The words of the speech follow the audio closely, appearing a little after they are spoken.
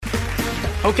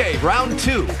Okay, round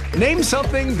two. Name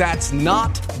something that's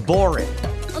not boring.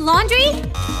 A laundry?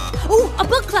 Ooh, a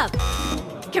book club.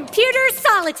 Computer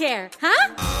solitaire,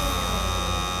 huh?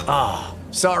 Ah,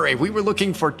 oh, sorry, we were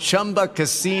looking for Chumba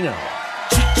Casino.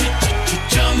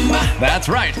 That's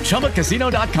right,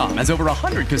 ChumbaCasino.com has over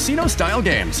 100 casino-style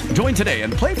games. Join today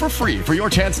and play for free for your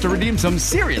chance to redeem some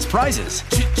serious prizes.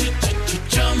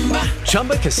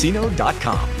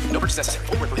 ChumbaCasino.com. No purchase necessary.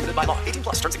 Void where prohibited by law. 18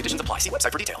 plus. Terms and conditions apply. See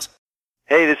website for details.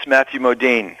 Hey, this is Matthew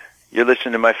Modine. You're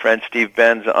listening to my friend Steve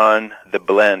Benz on The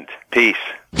Blend. Peace.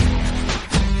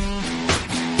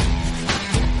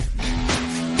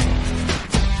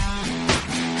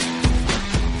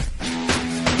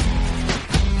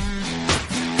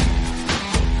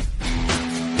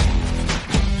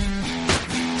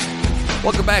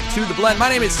 Welcome back to The Blend. My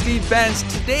name is Steve Benz.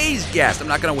 Today's guest, I'm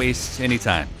not going to waste any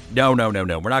time. No.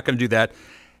 We're not going to do that.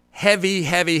 Heavy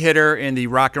hitter in the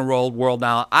rock and roll world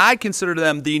now. I consider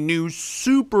them the new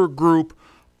super group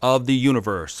of the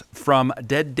universe. From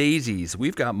Dead Daisies,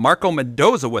 we've got Marco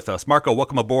Mendoza with us. Marco,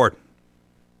 welcome aboard.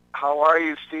 How are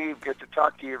you, Steve? Good to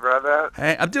talk to you, brother.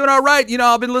 Hey, I'm doing all right. You know,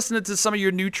 I've been listening to some of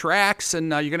your new tracks, and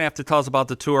you're going to have to tell us about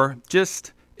the tour.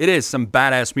 It is some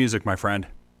badass music, my friend.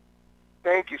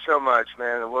 Thank you so much,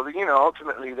 man. Well, you know,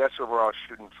 ultimately, that's what we're all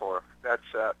shooting for. That's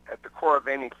at the core of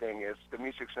anything. Is the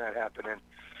music's not happening,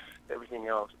 everything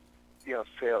else,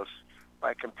 fails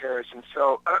by comparison.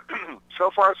 So, so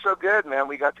far so good, man.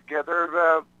 We got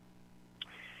together,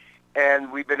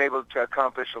 and we've been able to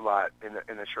accomplish a lot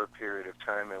in a short period of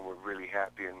time, and we're really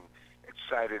happy and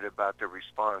excited about the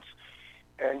response.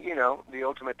 And you know, the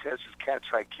ultimate test is cats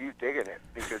like you digging it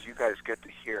because you guys get to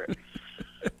hear it.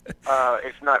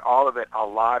 It's not all of it, a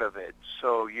lot of it.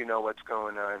 So you know what's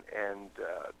going on, and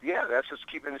that's what's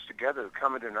keeping us together. The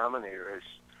common denominator is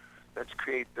let's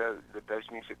create the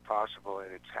best music possible,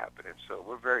 and it's happening. So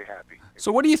we're very happy.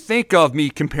 So what do you think of me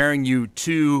comparing you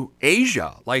to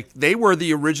Asia? Like they were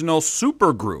the original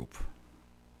super group.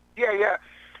 Yeah.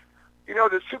 You know,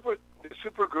 the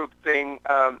super group thing,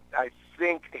 I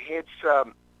think hits a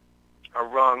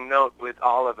wrong note with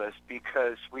all of us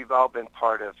because we've all been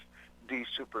part of the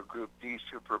super group, the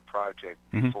super project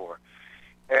before,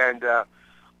 and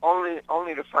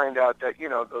only to find out that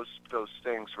those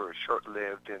things were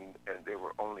short-lived and they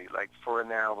were only like for an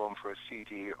album, for a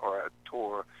CD or a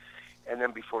tour, and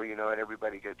then before you know it,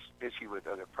 everybody gets busy with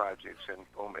other projects and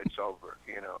boom, it's over.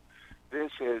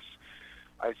 This is,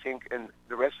 I think, and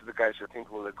the rest of the guys I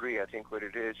think will agree. I think what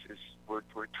it is we're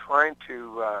trying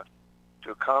to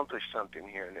accomplish something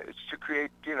here, and it's to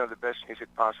create, the best music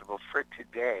possible for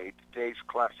today's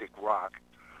classic rock,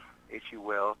 if you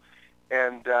will.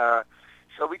 And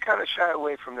so we kind of shy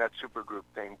away from that supergroup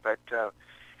thing, but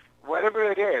whatever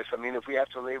it is, I mean, if we have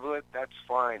to label it, that's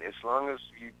fine, as long as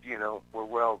we're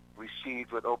well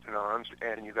received with open arms,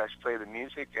 and you guys play the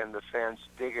music, and the fans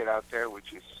dig it out there,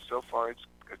 which is, so far, it's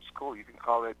cool. You can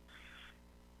call it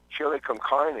chili con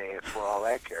carne for all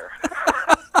I care.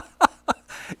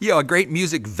 A great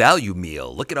music value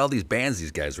meal. Look at all these bands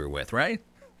these guys were with, right?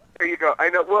 There you go. I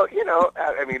know. Well,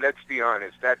 I mean, let's be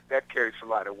honest. That carries a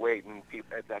lot of weight, and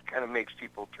that kind of makes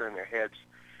people turn their heads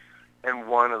and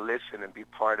want to listen and be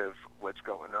part of what's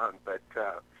going on. But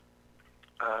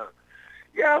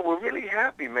we're really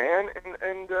happy, man.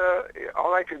 And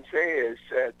all I can say is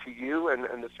to you and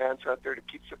the fans out there to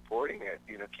keep supporting it.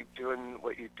 Keep doing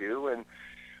what you do, and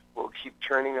we'll keep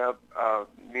turning up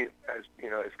as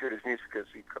good as music as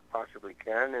we possibly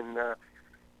can, and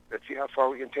let's see how far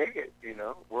we can take it.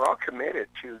 We're all committed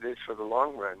to this for the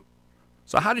long run.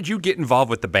 So how did you get involved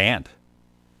with the band?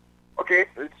 Okay,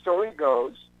 the story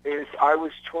goes is I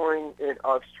was touring in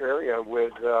Australia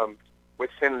with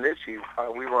Thin Lizzy.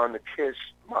 We were on the Kiss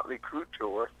Motley Crue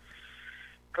tour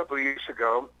a couple of years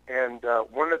ago, and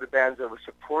one of the bands I was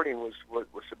supporting was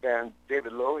the band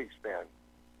David Lowey's band.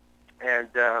 And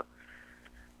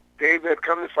David,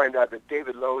 come to find out that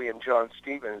David Lowy and John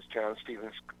Stevens,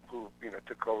 who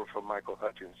took over from Michael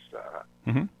Hutchins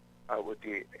with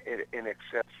the In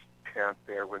Excess camp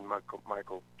there when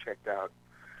Michael checked out,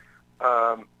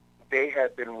 they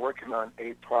had been working on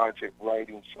a project,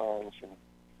 writing songs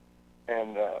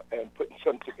and putting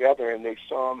some together, and they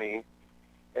saw me.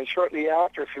 And shortly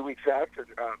after, a few weeks after,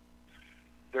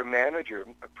 their manager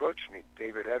approached me,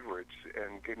 David Edwards,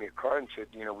 and gave me a card and said,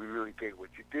 we really dig what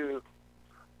you do.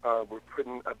 We're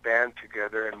putting a band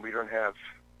together, and we don't have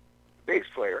a bass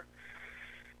player.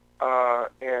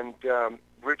 And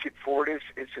Richard Ford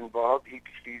is involved.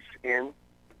 He's in.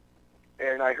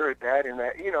 And I heard that, and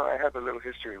I have a little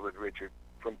history with Richard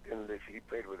from Thin Lizzy. He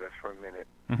played with us for a minute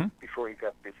before he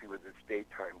got busy with his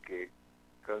daytime gig,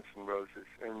 Guns N' Roses.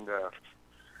 And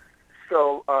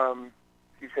So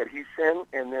he said he's in,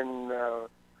 and then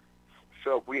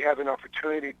so we have an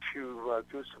opportunity to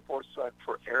do a support slot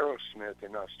for Aerosmith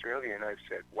in Australia, and I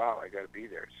said, wow, I got to be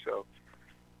there. So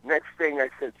next thing I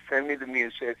said, send me the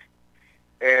music.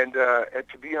 And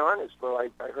to be honest, well,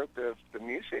 I heard the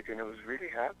music, and it was really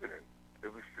happening.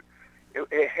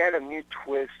 It had a new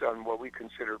twist on what we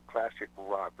consider classic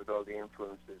rock with all the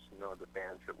influences and all the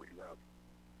bands that we love.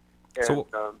 And,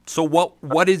 so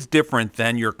what is different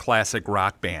than your classic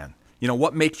rock band? You know,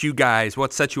 what makes you guys,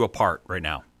 what sets you apart right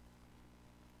now?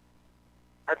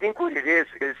 I think what it is,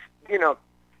 you know,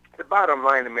 the bottom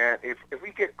line, man, if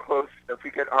we get close, if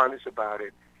we get honest about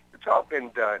it, it's all been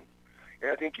done.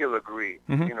 And I think you'll agree.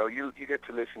 Mm-hmm. You know, you get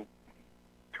to listen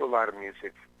to a lot of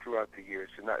music throughout the years,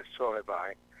 and so have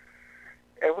I.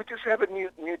 And we just have a new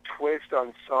twist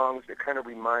on songs that kind of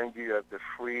remind you of the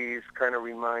Freeze, kind of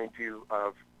remind you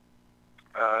of,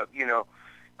 you know,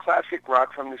 classic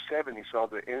rock from the 70s, all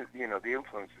the, you know, the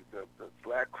influences, the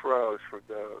Black Crowes, for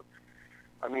the,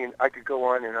 I mean, I could go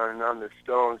on and on, the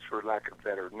Stones, for lack of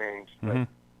better names. Mm-hmm.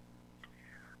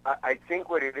 But I think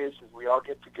what it is we all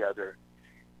get together,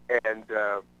 and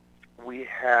we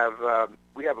have a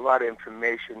lot of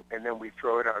information, and then we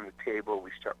throw it on the table,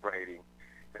 we start writing,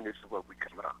 and this is what we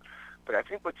come out. But I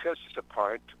think what sets us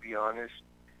apart, to be honest,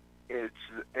 it's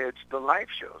the live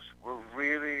shows. We're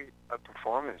really a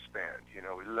performance band. You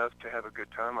know, we love to have a good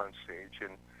time on stage,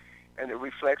 and it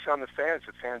reflects on the fans.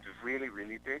 The fans really,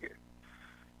 really dig it.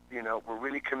 You know, we're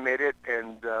really committed,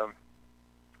 and the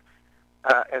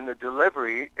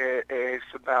delivery is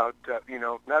about, you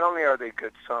know, not only are they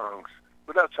good songs,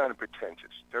 without sounding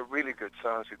pretentious, they're really good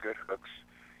songs with good hooks,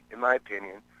 in my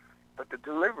opinion, but the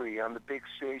delivery on the big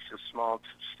stage, the small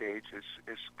stage, is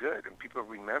good, and people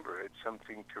remember it. It's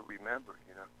something to remember,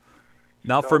 you know.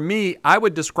 Now, for me, I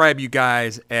would describe you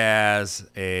guys as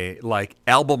a, like,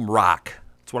 album rock.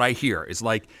 That's what I hear. It's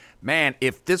like, man,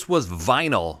 if this was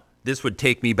vinyl, this would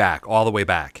take me back, all the way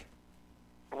back.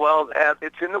 Well,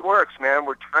 it's in the works, man.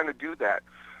 We're trying to do that.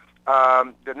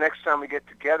 The next time we get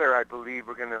together, I believe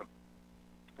we're going to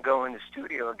go in the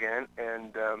studio again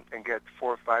and get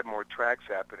 4 or 5 more tracks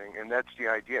happening. And that's the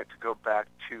idea, to go back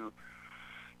to,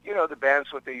 you know, the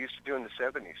bands, what they used to do in the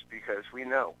 70s, because we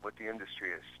know what the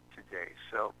industry is today.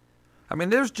 So, I mean,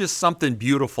 there's just something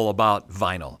beautiful about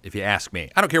vinyl, if you ask me.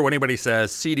 I don't care what anybody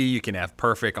says. CD, you can have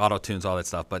perfect auto-tunes, all that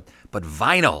stuff, but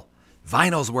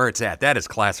vinyl's where it's at. That is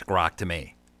classic rock to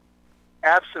me.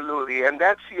 Absolutely, and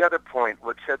that's the other point.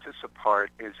 What sets us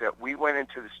apart is that we went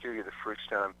into the studio the first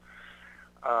time.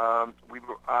 We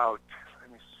were out.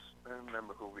 I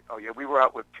remember who we. Oh yeah, we were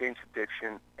out with Jane's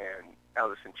Addiction and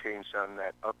Alice in Chains on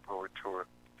that Uproar tour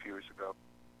a few years ago.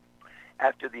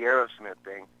 After the Aerosmith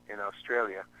thing in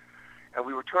Australia, and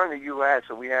we were touring the U.S.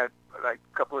 and we had like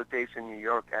a couple of days in New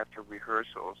York after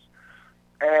rehearsals,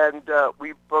 and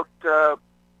we booked a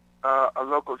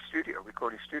local studio,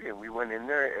 recording studio, and we went in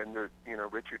there, and you know,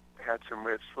 Richard had some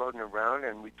riffs floating around,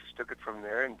 and we just took it from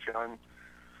there, and John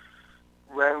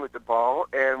ran with the ball,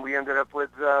 and we ended up with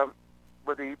the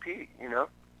EP, you know.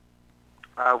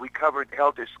 We covered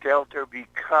Helter Skelter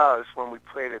because when we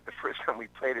played it, the first time we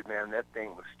played it, man, that thing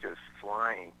was just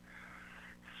flying.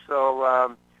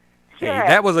 So, yeah. Hey,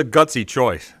 that was a gutsy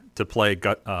choice to play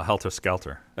Helter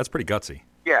Skelter. That's pretty gutsy.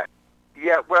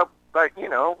 Yeah, well, but, you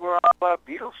know, we're all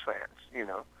Beatles fans, you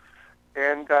know.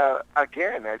 And,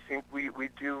 again, I think we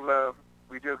do a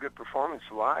good performance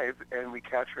live, and we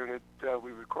captured it,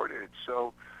 we recorded it.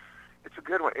 So it's a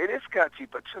good one. It is gutsy,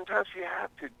 but sometimes you have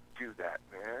to do that,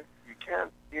 man. You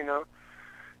can't, you know,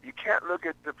 you can't look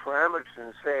at the parameters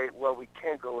and say, well, we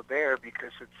can't go there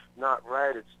because it's not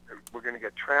right. We're going to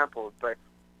get trampled. But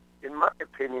in my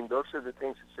opinion, those are the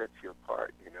things that set you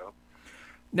apart, you know.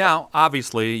 Now,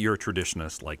 obviously, you're a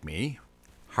traditionalist like me.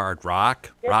 Hard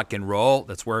rock, rock and roll,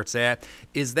 that's where it's at.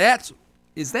 Is that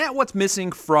what's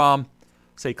missing from,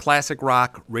 say, classic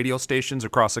rock radio stations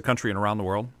across the country and around the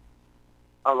world?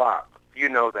 A lot. You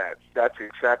know that. That's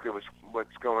exactly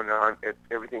what's going on.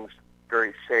 Everything's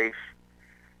very safe.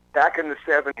 Back in the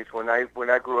 70s, when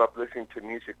I grew up listening to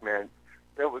music, man,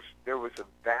 there was a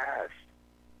vast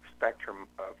spectrum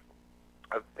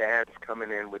of bands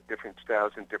coming in with different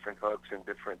styles and different hooks and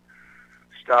different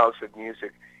styles of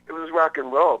music. It was rock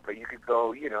and roll, but you could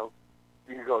go, you know,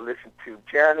 you could go listen to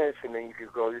Janis, and then you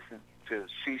could go listen to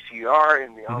CCR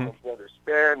and the Allman Brothers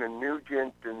Band and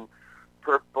Nugent and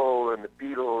Purple and the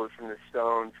Beatles and the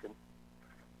Stones, and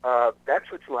that's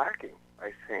what's lacking,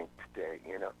 I think, today,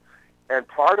 you know. And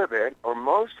part of it, or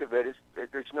most of it, is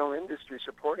that there's no industry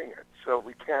supporting it. So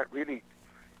we can't really,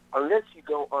 unless you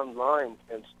go online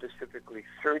and specifically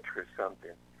search for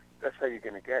something, that's how you're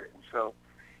going to get it. And so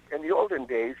in the olden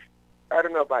days, I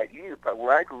don't know about you, but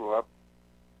where I grew up,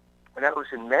 when I was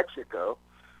in Mexico,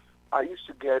 I used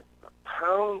to get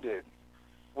pounded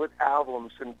with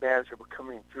albums and bands that were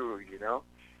coming through, you know.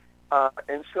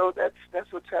 And so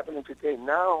that's what's happening today.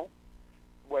 Now,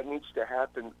 what needs to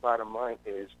happen, bottom line,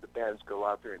 is the bands go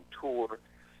out there and tour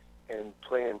and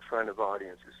play in front of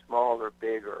audiences, small or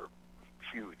big or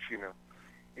huge, you know.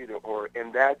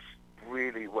 And that's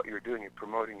really what you're doing. You're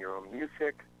promoting your own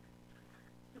music,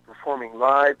 you're performing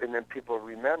live, and then people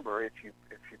remember. If you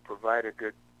provide a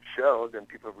good show, then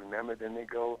people remember, then they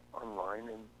go online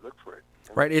and look for it.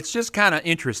 Right. It's just kind of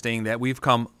interesting that we've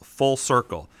come full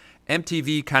circle.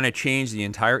 MTV kind of changed the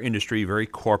entire industry, very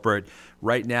corporate.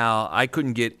 Right now, I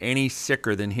couldn't get any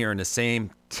sicker than hearing the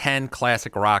same 10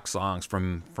 classic rock songs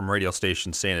from radio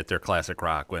stations saying that they're classic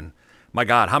rock when, my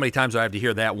God, how many times do I have to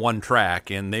hear that one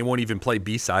track and they won't even play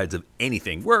B-sides of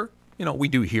anything? We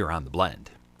do here on The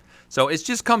Blend. So it's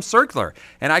just come circular,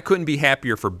 and I couldn't be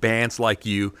happier for bands like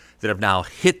you that have now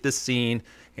hit the scene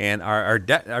and are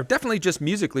definitely just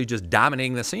musically just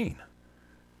dominating the scene.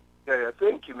 Yeah,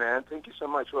 thank you, man. Thank you so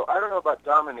much. Well, I don't know about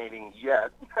dominating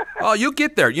yet. Oh, you'll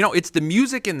get there. It's the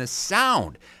music and the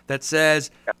sound that says,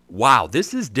 wow,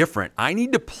 this is different. I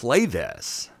need to play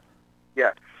this.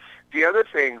 Yeah. The other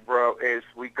thing, bro, is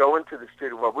we go into the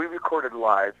studio. What we recorded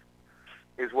live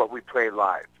is what we play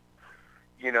live.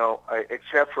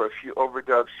 Except for a few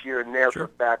overdubs here and there for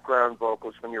background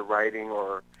vocals when you're writing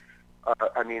or,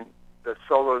 the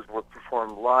solos were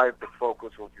performed live, the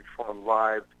vocals were performed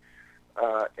live.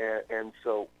 And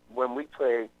so when we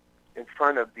play in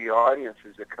front of the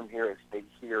audiences that come here and they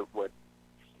hear what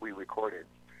we recorded,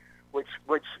 which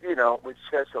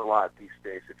says a lot these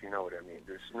days, if you know what I mean.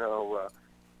 There's no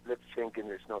lip syncing,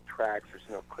 there's no tracks, there's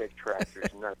no click tracks,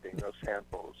 there's nothing, no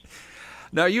samples.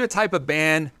 Now, are you a type of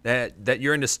band that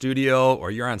you're in the studio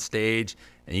or you're on stage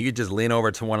and you could just lean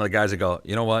over to one of the guys and go,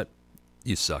 you know what?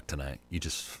 You suck tonight. You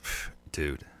just,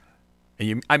 dude.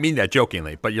 And I mean that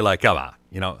jokingly, but you're like, come on.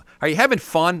 Are you having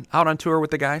fun out on tour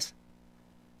with the guys?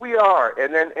 We are.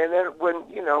 And then when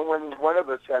one of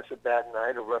us has a bad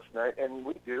night, a rough night, and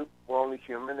we do, we're only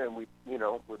human, and we,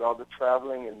 with all the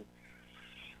traveling, and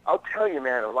I'll tell you,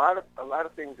 man, a lot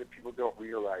of things that people don't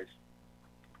realize.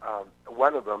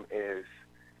 One of them is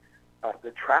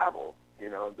the travel,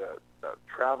 the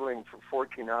traveling for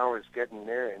 14 hours, getting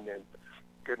there, and then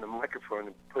getting a microphone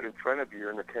and put in front of you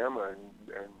and the camera,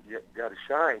 and you got to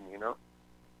shine,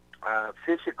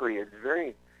 Physically, it's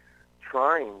very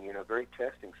trying, very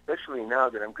testing, especially now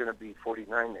that I'm going to be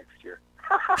 49 next year.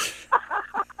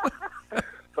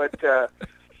 But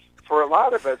for a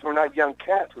lot of us, we're not young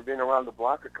cats. We've been around the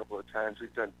block a couple of times.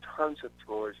 We've done tons of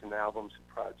tours and albums and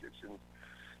projects, and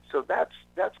so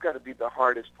that's got to be the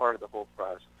hardest part of the whole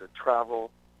process. The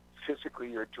travel,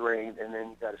 physically you're drained, and then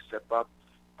you got to step up.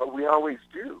 But we always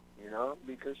do,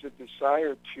 because the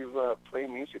desire to play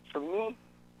music for me.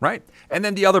 Right. And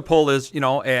then the other pull is,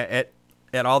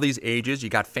 at all these ages, you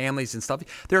got families and stuff.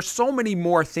 There's so many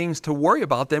more things to worry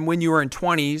about than when you were in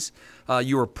 20s,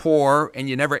 you were poor and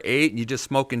you never ate and you just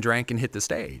smoked and drank and hit the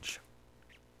stage.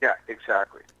 Yeah,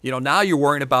 exactly. Now you're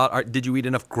worrying about, did you eat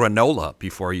enough granola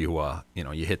before you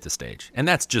hit the stage? And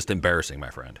that's just embarrassing, my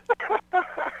friend.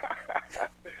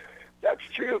 That's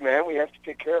true, man. We have to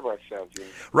take care of ourselves.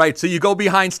 Right. So you go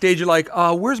behind stage, you're like,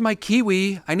 where's my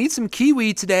kiwi? I need some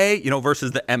kiwi today,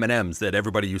 versus the M&Ms that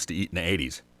everybody used to eat in the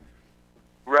 80s.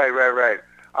 Right.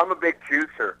 I'm a big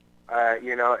juicer.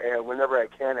 And whenever I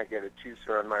can, I get a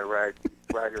juicer on my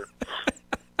rider.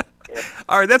 Yeah.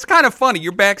 All right, that's kind of funny.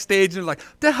 You're backstage and like,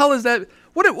 the hell is that?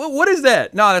 What is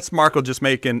that? No, that's Marco just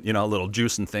making, little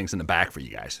juice and things in the back for you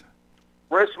guys.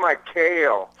 Where's my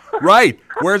kale? Right.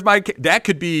 Where's my that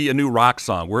could be a new rock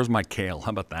song. Where's my kale?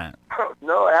 How about that?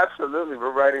 No, absolutely.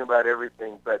 We're writing about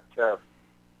everything, but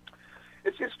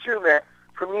it's just true, man.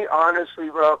 For me, honestly,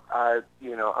 bro,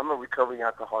 I'm a recovering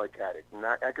alcoholic addict, and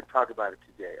I can talk about it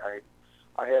today.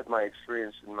 I had my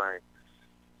experience in my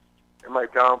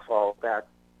downfall back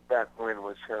when it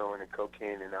was heroin and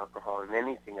cocaine and alcohol and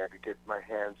anything I could get my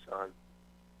hands on.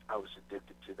 I was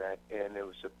addicted to that, and it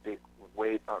was a big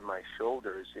weight on my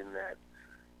shoulders in that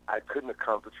I couldn't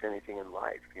accomplish anything in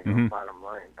life, bottom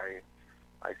line.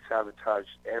 I sabotaged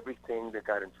everything that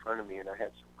got in front of me, and I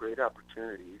had some great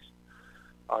opportunities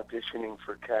auditioning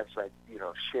for cats like,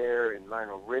 Cher and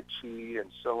Lionel Richie and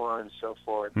so on and so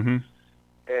forth. Mm-hmm.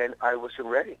 And I wasn't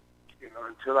ready,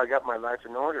 until I got my life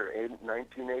in order in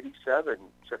 1987,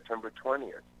 September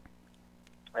 20th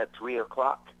at 3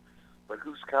 o'clock. But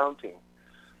who's counting?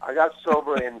 I got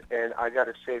sober, and I got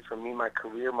to say, for me, my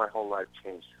career, my whole life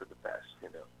changed for the best,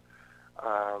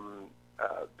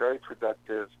 very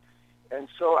productive. And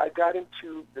so I got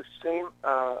into the same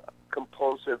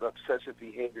compulsive, obsessive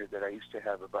behavior that I used to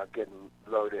have about getting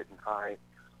loaded and high.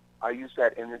 I use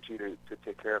that energy to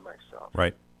take care of myself.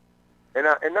 Right. And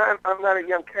I'm not a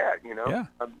young cat, you know. Yeah.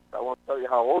 I won't tell you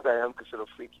how old I am because it'll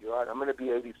freak you out. I'm going to be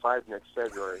 85 next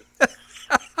February.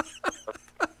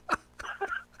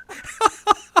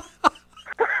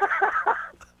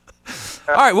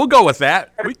 All right, we'll go with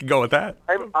that. We can go with that.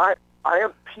 I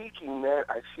am peaking, man.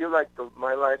 I feel like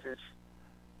my life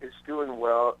is doing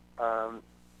well.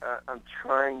 I'm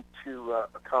trying to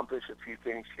accomplish a few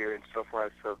things here, and so far I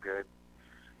feel good.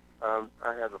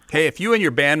 I have a. Hey, if you and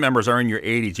your band members are in your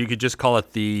 80s, you could just call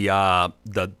it the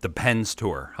Pens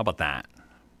Tour. How about that?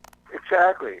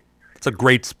 Exactly. It's a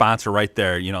great sponsor right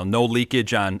there. You know, no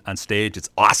leakage on stage. It's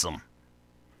awesome.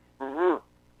 Mm-hmm.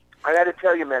 I got to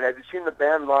tell you, man. Have you seen the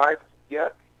band live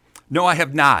yet? No, I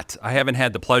have not. I haven't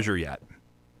had the pleasure yet.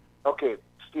 Okay,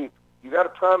 Steve, you got to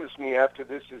promise me after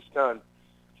this is done,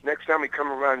 next time we come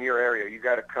around your area, you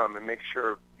got to come and make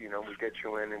sure, you know, we get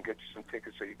you in and get you some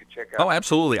tickets so you can check out. Oh,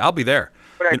 absolutely. I'll be there.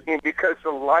 But I mean, because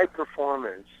the live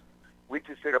performance, we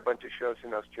just did a bunch of shows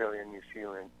in Australia and New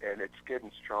Zealand, and it's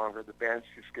getting stronger. The band's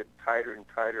just getting tighter and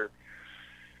tighter.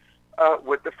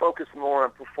 With the focus more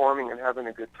on performing and having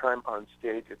a good time on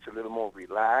stage, it's a little more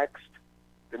relaxed.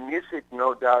 The music,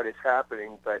 no doubt, is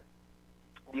happening, but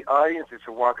the audiences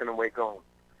are walking away going,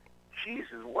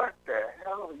 Jesus, what the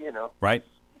hell, you know? Right.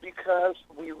 Because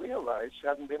we realize,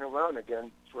 having been around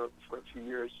again for a few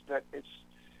years, that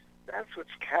that's what's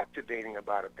captivating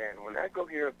about a band. When I go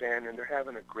hear a band and they're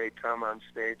having a great time on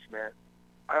stage, man,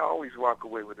 I always walk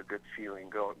away with a good feeling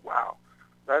going, wow,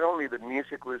 not only the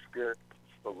music was good,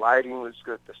 the lighting was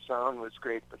good, the sound was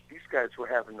great, but these guys were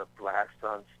having a blast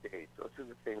on stage. Those are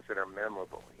the things that are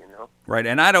memorable, you know? Right,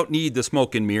 and I don't need the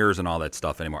smoke and mirrors and all that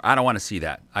stuff anymore. I don't want to see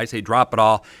that. I say drop it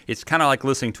all. It's kind of like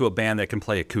listening to a band that can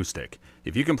play acoustic.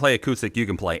 If you can play acoustic, you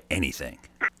can play anything.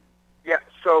 Yeah,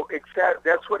 so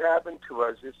that's what happened to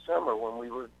us this summer when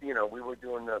we were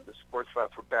doing the sports file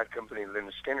for Bad Company and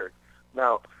Lynyrd Skynyrd.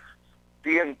 Now,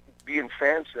 being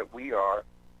fans that we are,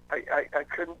 I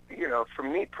couldn't, you know, for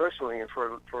me personally and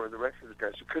for the rest of the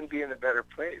guys, we couldn't be in a better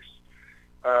place,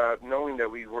 knowing that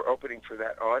we were opening for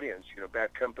that audience, you know,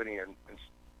 Bad Company and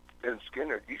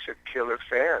Skynyrd. These are killer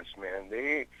fans, man.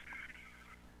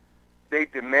 They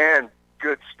demand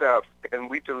good stuff, and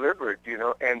we delivered, you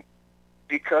know, and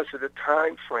because of the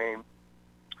time frame,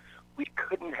 we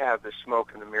couldn't have the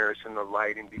smoke and the mirrors and the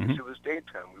lighting because it was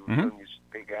daytime. We were doing these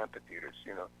big amphitheaters,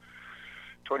 you know,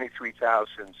 23,000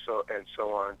 and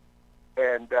so on.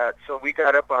 And so we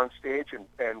got up on stage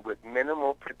and with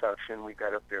minimal production, we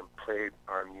got up there and played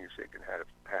our music and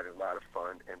had a lot of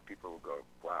fun, and people would go,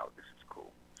 wow, this is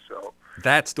cool. So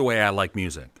that's the way I like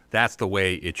music. That's the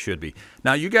way it should be.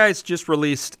 Now, you guys just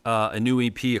released a new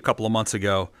EP a couple of months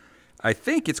ago. I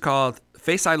think it's called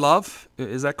Face I Love.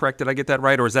 Is that correct? Did I get that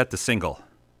right, or is that the single?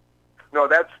 No,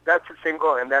 that's the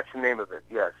single, and that's the name of it.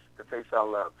 Yes, The Face I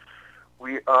Love.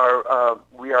 We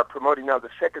are promoting now the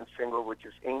second single, which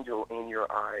is Angel in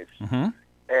Your Eyes. Mm-hmm.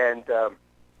 And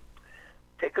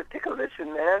take a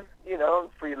listen, man. You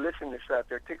know, for your listeners out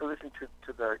there, take a listen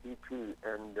to the EP,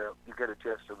 and you get a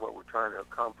gist of what we're trying to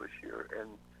accomplish here. And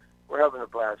we're having a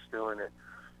blast doing it.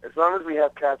 As long as we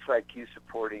have cats like you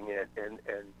supporting it and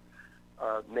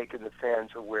making the fans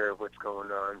aware of what's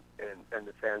going on, and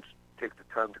the fans take the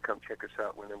time to come check us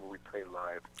out whenever we play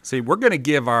live. See, we're going to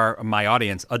give my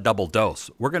audience a double dose.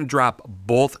 We're going to drop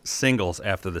both singles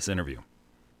after this interview.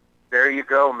 There you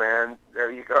go, man.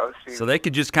 There you go. See? So they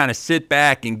could just kind of sit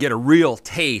back and get a real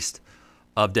taste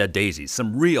of Dead Daisies,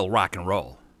 some real rock and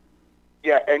roll.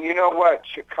 Yeah, and you know what?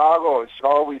 Chicago has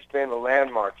always been a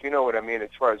landmark. You know what I mean as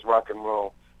far as rock and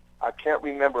roll. I can't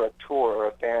remember a tour or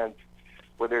a band,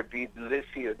 whether it be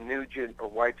Lissy or Nugent or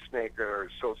Whitesnake or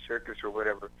Soul Circus or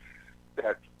whatever,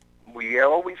 that we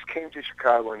always came to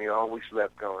Chicago and we always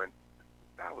left going,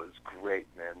 that was great,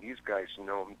 man. These guys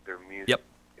know their music. Yep.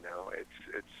 You know, it's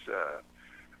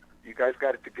you guys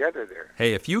got it together there.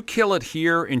 Hey, if you kill it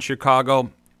here in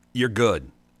Chicago, you're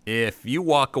good. If you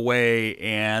walk away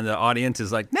and the audience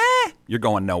is like, nah, you're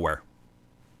going nowhere.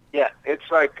 Yeah, it's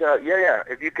like, yeah.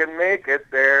 If you can make it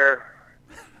there,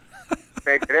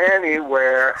 make it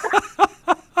anywhere.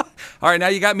 All right, now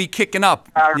you got me kicking up,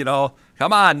 you know.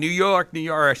 Come on, New York.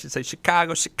 I should say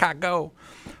Chicago.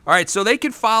 All right, so they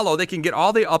can get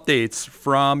all the updates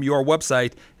from your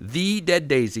website, The Dead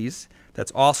Daisies.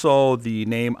 That's also the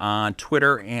name on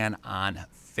Twitter and on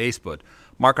Facebook.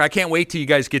 Mark, I can't wait till you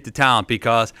guys get to town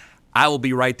because I will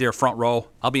be right there front row.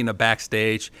 I'll be in the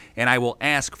backstage, and I will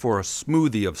ask for a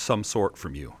smoothie of some sort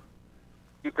from you.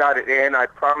 You got it, and I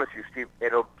promise you, Steve,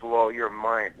 it'll blow your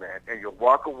mind, man. And you'll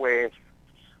walk away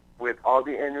with all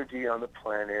the energy on the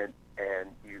planet, and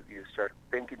you start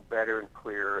thinking better and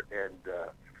clearer, and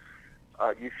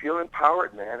you feel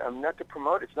empowered, man. I'm not to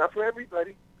promote it. It's not for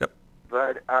everybody. Yep.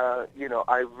 But,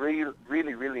 I really,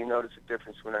 really, really notice a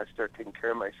difference when I start taking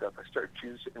care of myself. I start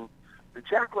choosing the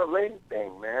Jack LaLanne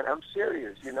thing, man. I'm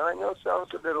serious. I know it sounds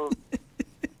a little,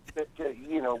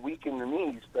 weak in the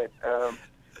knees, but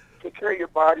take care of your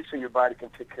body so your body can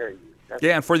take care of you.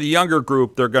 Yeah, and for the younger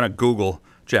group, they're going to Google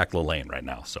Jack LaLanne right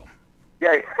now. So.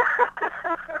 Yeah.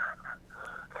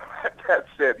 That's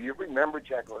it. You remember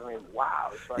Jack LaLanne?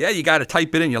 Wow. Yeah, you got to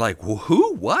type it in. You're like,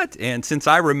 who? What? And since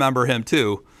I remember him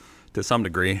too, to some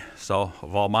degree, so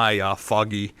of all my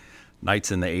foggy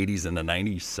nights in the 80s and the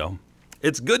 90s, so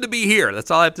it's good to be here.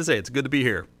 That's all I have to say. It's good to be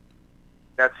here.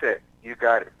 That's it. You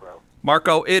got it, bro.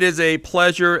 Marco, it is a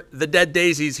pleasure. The Dead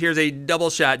Daisies, here's a double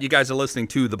shot. You guys are listening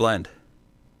to The Blend.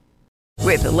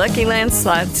 With the Lucky Land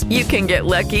Slots, you can get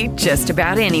lucky just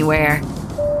about anywhere.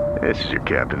 This is your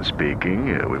captain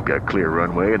speaking. We've got clear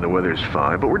runway and the weather's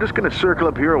fine, but we're just going to circle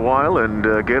up here a while and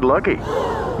get lucky.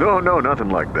 No, nothing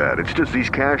like that. It's just these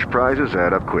cash prizes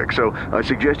add up quick. So I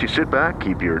suggest you sit back,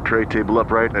 keep your tray table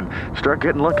upright, and start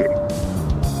getting lucky.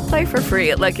 Play for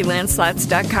free at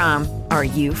LuckyLandSlots.com. Are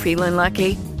you feeling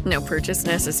lucky? No purchase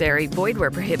necessary. Void where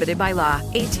prohibited by law.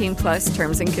 18+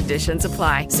 terms and conditions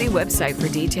apply. See website for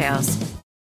details.